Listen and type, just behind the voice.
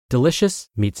Delicious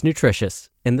meets nutritious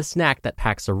in the snack that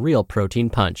packs a real protein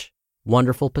punch.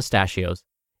 Wonderful Pistachios.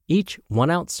 Each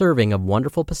 1-ounce serving of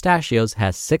Wonderful Pistachios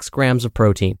has 6 grams of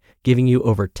protein, giving you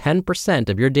over 10%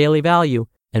 of your daily value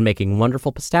and making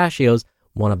Wonderful Pistachios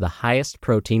one of the highest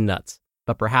protein nuts.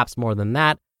 But perhaps more than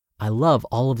that, I love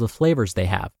all of the flavors they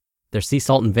have. Their sea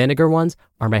salt and vinegar ones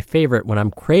are my favorite when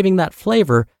I'm craving that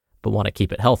flavor but want to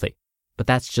keep it healthy. But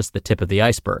that's just the tip of the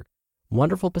iceberg.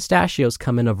 Wonderful Pistachios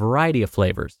come in a variety of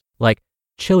flavors, like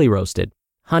chili roasted,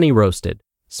 honey roasted,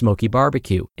 smoky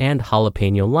barbecue, and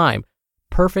jalapeno lime,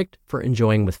 perfect for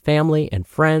enjoying with family and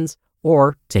friends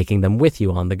or taking them with you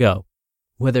on the go.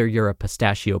 Whether you're a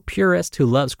pistachio purist who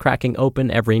loves cracking open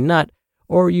every nut,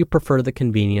 or you prefer the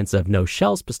convenience of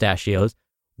no-shells pistachios,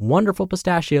 Wonderful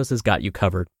Pistachios has got you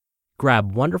covered.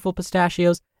 Grab Wonderful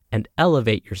Pistachios and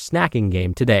elevate your snacking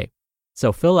game today.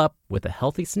 So fill up with a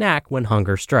healthy snack when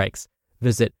hunger strikes.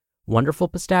 Visit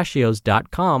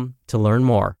wonderfulpistachios.com to learn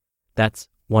more. That's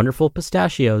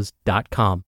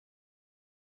wonderfulpistachios.com.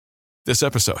 This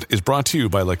episode is brought to you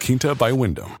by La Quinta by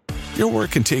Wyndham. Your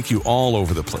work can take you all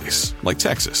over the place, like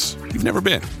Texas. You've never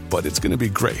been, but it's going to be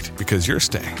great because you're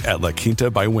staying at La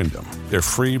Quinta by Wyndham. Their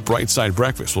free Bright Side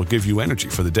breakfast will give you energy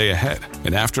for the day ahead.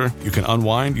 And after, you can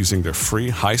unwind using their free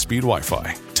high-speed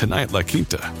Wi-Fi. Tonight, La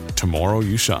Quinta. Tomorrow,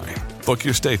 you shine. Book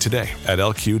your stay today at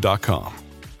lq.com.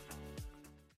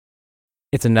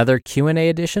 It's another Q&A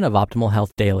edition of Optimal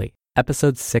Health Daily,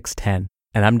 episode 610,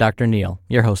 and I'm Dr. Neil,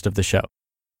 your host of the show.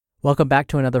 Welcome back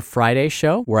to another Friday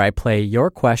show where I play your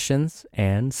questions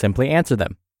and simply answer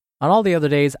them. On all the other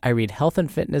days, I read health and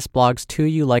fitness blogs to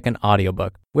you like an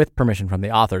audiobook, with permission from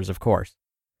the authors, of course.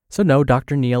 So no,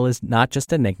 Dr. Neil is not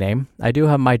just a nickname. I do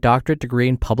have my doctorate degree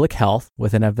in public health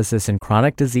with an emphasis in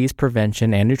chronic disease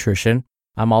prevention and nutrition.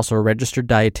 I'm also a registered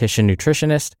dietitian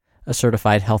nutritionist, a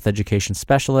certified health education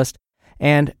specialist,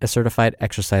 and a certified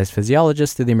exercise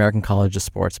physiologist through the American College of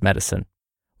Sports Medicine.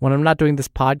 When I'm not doing this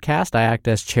podcast, I act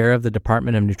as chair of the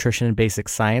Department of Nutrition and Basic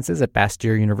Sciences at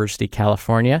Bastyr University,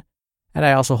 California, and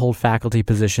I also hold faculty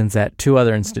positions at 2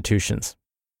 other institutions.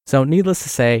 So needless to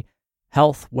say,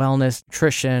 health, wellness,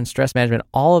 nutrition, stress management,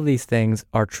 all of these things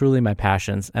are truly my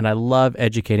passions, and I love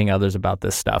educating others about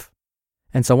this stuff.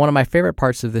 And so one of my favorite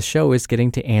parts of this show is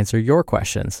getting to answer your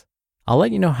questions. I'll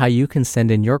let you know how you can send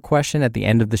in your question at the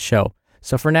end of the show.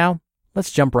 So for now,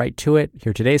 let's jump right to it,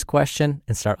 hear today's question,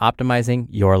 and start optimizing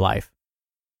your life.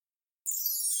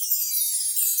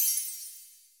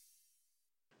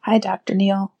 Hi, Dr.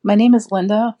 Neil. My name is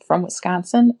Linda from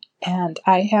Wisconsin, and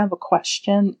I have a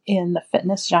question in the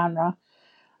fitness genre.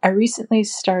 I recently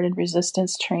started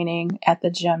resistance training at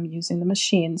the gym using the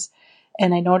machines,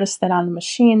 and I noticed that on the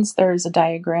machines there is a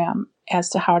diagram as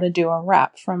to how to do a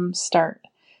rep from start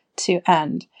to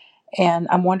end. And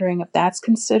I'm wondering if that's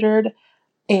considered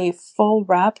a full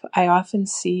rep. I often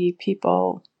see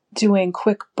people doing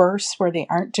quick bursts where they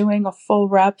aren't doing a full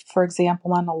rep. For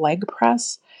example, on a leg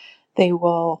press, they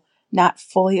will not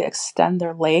fully extend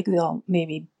their leg. They'll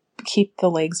maybe keep the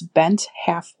legs bent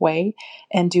halfway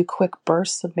and do quick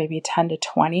bursts of maybe 10 to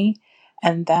 20,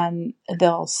 and then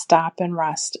they'll stop and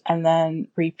rest and then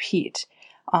repeat.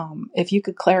 If you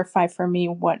could clarify for me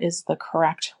what is the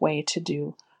correct way to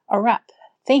do a rep.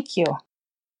 Thank you.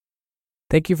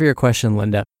 Thank you for your question,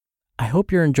 Linda. I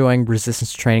hope you're enjoying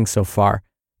resistance training so far.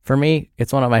 For me,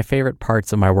 it's one of my favorite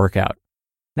parts of my workout.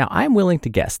 Now, I'm willing to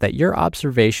guess that your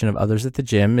observation of others at the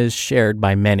gym is shared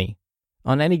by many.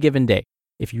 On any given day,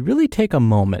 if you really take a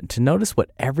moment to notice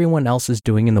what everyone else is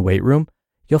doing in the weight room,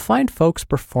 you'll find folks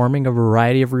performing a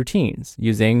variety of routines,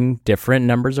 using different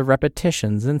numbers of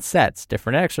repetitions and sets,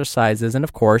 different exercises, and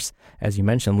of course, as you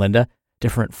mentioned, Linda,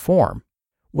 different form.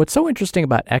 What's so interesting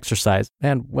about exercise,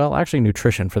 and well, actually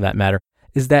nutrition for that matter,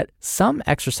 is that some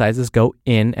exercises go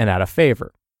in and out of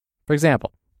favor. For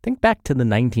example, think back to the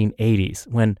 1980s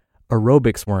when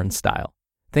aerobics were in style.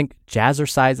 Think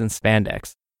jazzercise and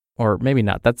spandex. Or maybe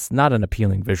not, that's not an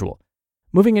appealing visual.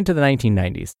 Moving into the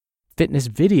 1990s, fitness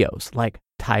videos like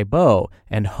Tae Bo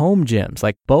and home gyms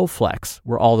like Bowflex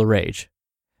were all the rage.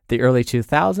 The early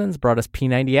 2000s brought us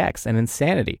P90X and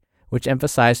Insanity, which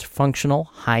emphasized functional,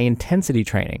 high-intensity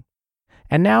training.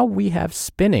 And now we have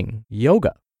spinning,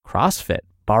 yoga, CrossFit,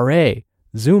 barre,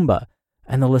 Zumba,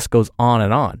 and the list goes on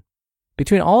and on.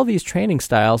 Between all of these training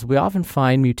styles, we often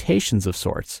find mutations of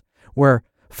sorts, where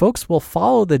folks will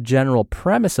follow the general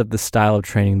premise of the style of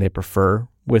training they prefer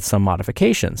with some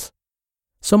modifications.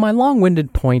 So my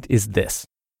long-winded point is this.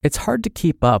 It's hard to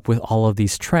keep up with all of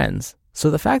these trends. So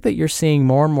the fact that you're seeing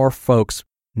more and more folks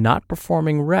not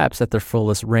performing reps at their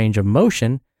fullest range of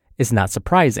motion is not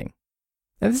surprising.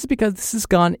 And this is because this has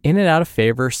gone in and out of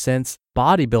favor since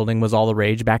bodybuilding was all the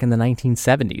rage back in the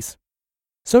 1970s.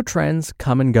 So trends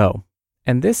come and go,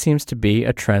 and this seems to be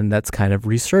a trend that's kind of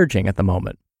resurging at the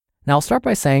moment. Now, I'll start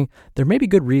by saying there may be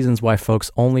good reasons why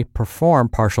folks only perform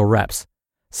partial reps.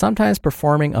 Sometimes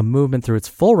performing a movement through its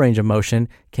full range of motion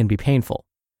can be painful.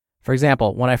 For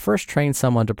example, when I first trained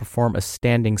someone to perform a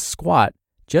standing squat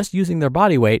just using their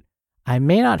body weight, I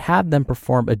may not have them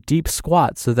perform a deep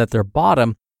squat so that their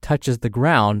bottom touches the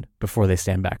ground before they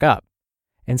stand back up.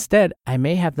 Instead, I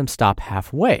may have them stop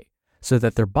halfway so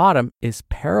that their bottom is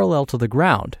parallel to the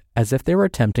ground as if they were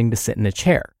attempting to sit in a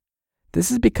chair.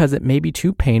 This is because it may be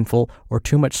too painful or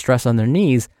too much stress on their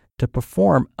knees to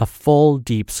perform a full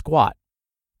deep squat.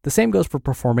 The same goes for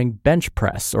performing bench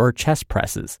press or chest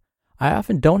presses. I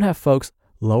often don't have folks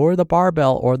lower the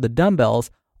barbell or the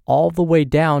dumbbells all the way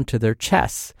down to their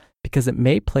chests because it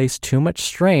may place too much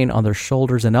strain on their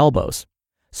shoulders and elbows.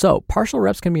 So, partial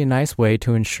reps can be a nice way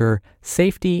to ensure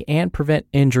safety and prevent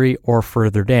injury or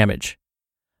further damage.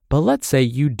 But let's say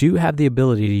you do have the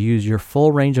ability to use your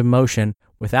full range of motion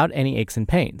without any aches and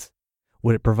pains.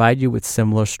 Would it provide you with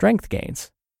similar strength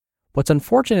gains? What's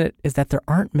unfortunate is that there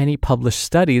aren't many published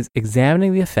studies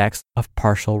examining the effects of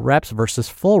partial reps versus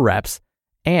full reps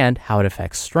and how it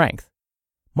affects strength.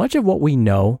 Much of what we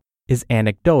know is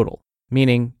anecdotal,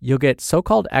 meaning you'll get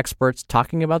so-called experts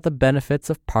talking about the benefits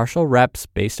of partial reps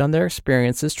based on their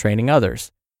experiences training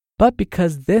others. But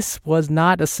because this was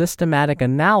not a systematic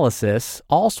analysis,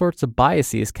 all sorts of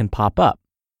biases can pop up.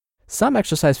 Some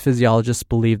exercise physiologists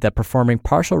believe that performing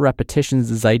partial repetitions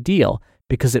is ideal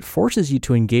because it forces you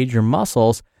to engage your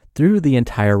muscles through the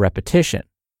entire repetition.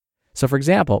 So for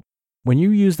example, when you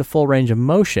use the full range of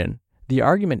motion, the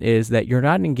argument is that you're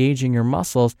not engaging your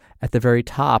muscles at the very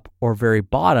top or very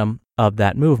bottom of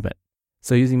that movement.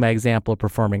 So using my example of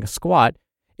performing a squat,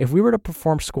 if we were to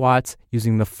perform squats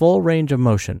using the full range of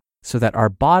motion so that our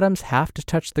bottoms have to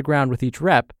touch the ground with each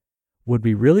rep, would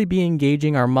we really be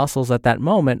engaging our muscles at that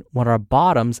moment when our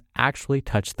bottoms actually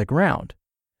touch the ground?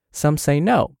 Some say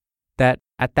no, that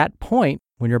at that point,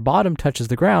 when your bottom touches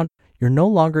the ground, you're no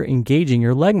longer engaging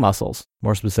your leg muscles,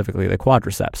 more specifically the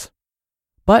quadriceps.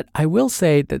 But I will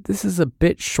say that this is a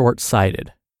bit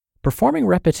short-sighted. Performing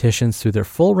repetitions through their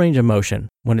full range of motion,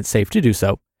 when it's safe to do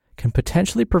so, can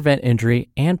potentially prevent injury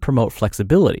and promote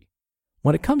flexibility.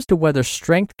 When it comes to whether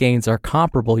strength gains are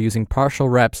comparable using partial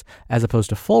reps as opposed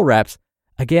to full reps,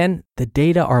 again, the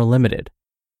data are limited.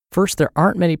 First, there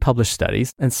aren't many published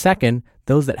studies, and second,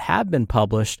 those that have been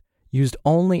published used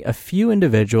only a few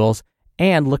individuals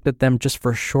and looked at them just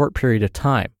for a short period of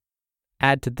time.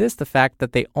 Add to this the fact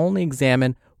that they only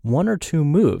examine one or two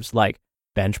moves like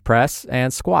bench press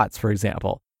and squats, for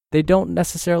example. They don't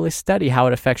necessarily study how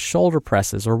it affects shoulder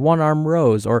presses or one-arm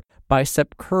rows or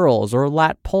bicep curls or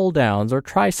lat pull-downs or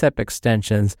tricep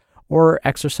extensions or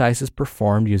exercises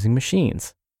performed using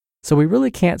machines. So we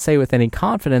really can't say with any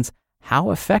confidence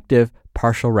how effective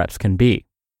partial reps can be.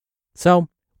 So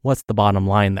what's the bottom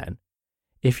line then?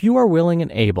 If you are willing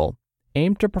and able,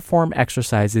 aim to perform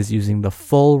exercises using the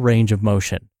full range of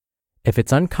motion. If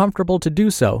it's uncomfortable to do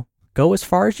so, go as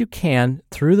far as you can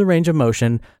through the range of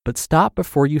motion, but stop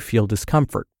before you feel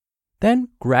discomfort. Then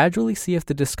gradually see if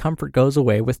the discomfort goes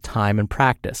away with time and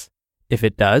practice. If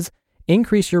it does,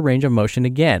 increase your range of motion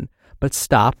again, but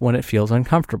stop when it feels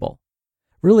uncomfortable.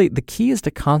 Really, the key is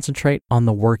to concentrate on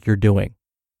the work you're doing.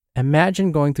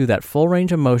 Imagine going through that full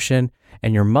range of motion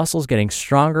and your muscles getting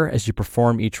stronger as you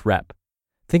perform each rep.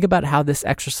 Think about how this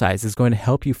exercise is going to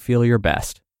help you feel your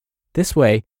best. This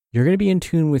way, you're going to be in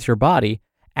tune with your body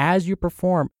as you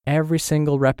perform every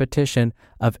single repetition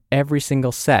of every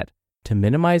single set to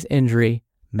minimize injury,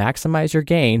 maximize your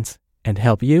gains, and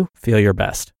help you feel your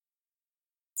best.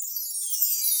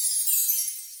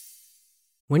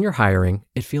 When you're hiring,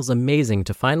 it feels amazing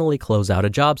to finally close out a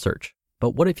job search.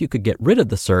 But what if you could get rid of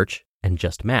the search and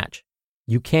just match?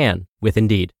 You can with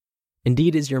Indeed.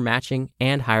 Indeed is your matching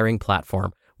and hiring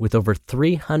platform with over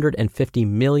 350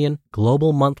 million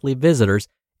global monthly visitors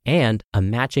and a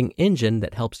matching engine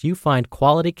that helps you find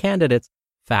quality candidates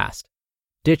fast.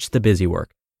 Ditch the busy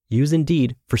work. Use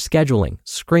Indeed for scheduling,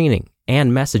 screening,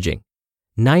 and messaging.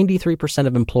 93%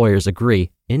 of employers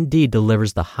agree Indeed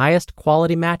delivers the highest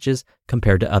quality matches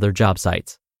compared to other job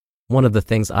sites. One of the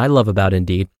things I love about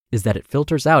Indeed is that it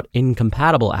filters out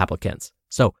incompatible applicants.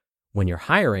 So when you're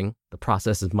hiring, the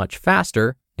process is much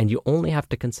faster and you only have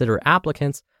to consider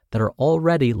applicants that are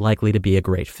already likely to be a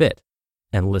great fit.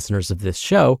 And listeners of this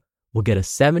show will get a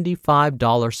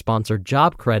 $75 sponsored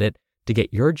job credit to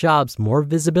get your jobs more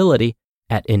visibility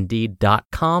at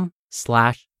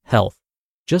Indeed.com/health.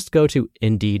 Just go to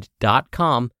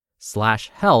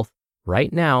Indeed.com/health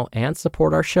right now and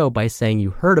support our show by saying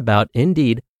you heard about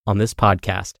Indeed on this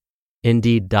podcast.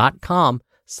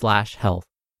 Indeed.com/health.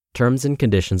 Terms and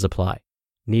conditions apply.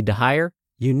 Need to hire?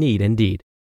 You need Indeed.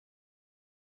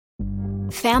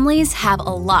 Families have a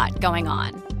lot going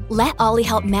on. Let Ollie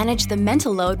help manage the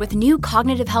mental load with new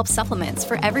cognitive health supplements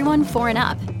for everyone 4 and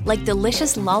up, like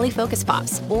delicious Lolly Focus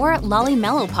Pops or Lolly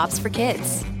Mellow Pops for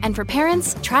kids. And for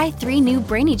parents, try 3 new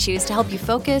Brainy Chews to help you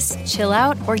focus, chill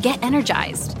out, or get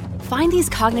energized. Find these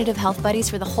cognitive health buddies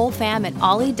for the whole fam at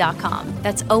ollie.com.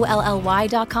 That's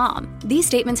OLLY.com. These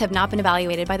statements have not been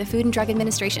evaluated by the Food and Drug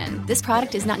Administration. This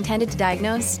product is not intended to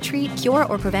diagnose, treat, cure,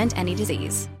 or prevent any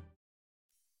disease.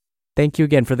 Thank you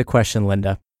again for the question,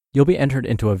 Linda. You'll be entered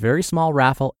into a very small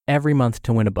raffle every month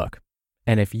to win a book.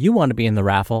 And if you want to be in the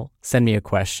raffle, send me a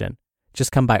question.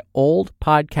 Just come by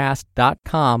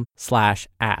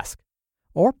oldpodcast.com/ask.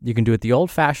 Or you can do it the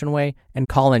old-fashioned way and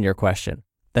call in your question.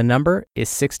 The number is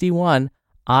 61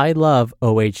 I love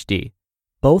OHD.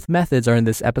 Both methods are in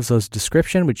this episode's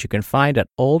description, which you can find at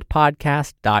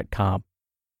oldpodcast.com.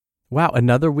 Wow,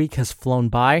 another week has flown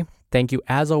by. Thank you,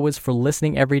 as always, for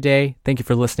listening every day. Thank you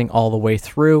for listening all the way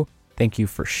through. Thank you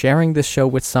for sharing this show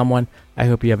with someone. I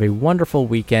hope you have a wonderful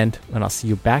weekend, and I'll see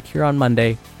you back here on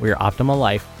Monday where your optimal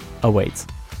life awaits.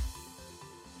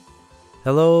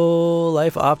 Hello,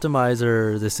 Life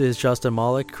Optimizer. This is Justin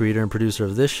Malik, creator and producer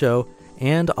of this show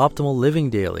and Optimal Living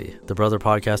Daily, the brother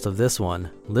podcast of this one.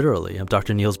 Literally, I'm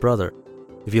Dr. Neil's brother.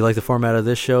 If you like the format of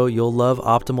this show, you'll love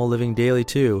Optimal Living Daily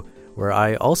too, where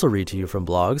I also read to you from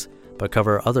blogs, but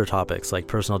cover other topics like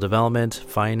personal development,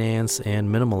 finance, and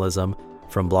minimalism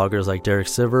from bloggers like Derek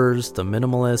Sivers, The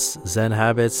Minimalists, Zen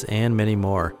Habits, and many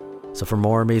more. So for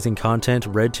more amazing content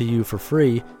read to you for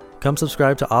free, come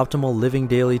subscribe to Optimal Living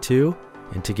Daily too,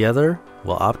 and together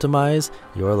we'll optimize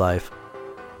your life.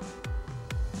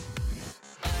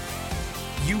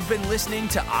 You've been listening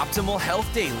to Optimal Health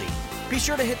Daily. Be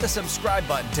sure to hit the subscribe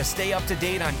button to stay up to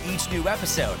date on each new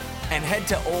episode, and head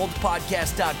to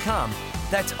oldpodcast.com.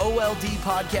 That's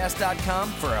OLDpodcast.com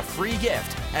for a free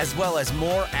gift, as well as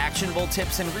more actionable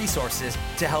tips and resources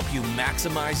to help you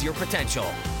maximize your potential.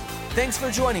 Thanks for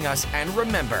joining us, and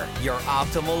remember, your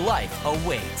optimal life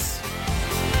awaits.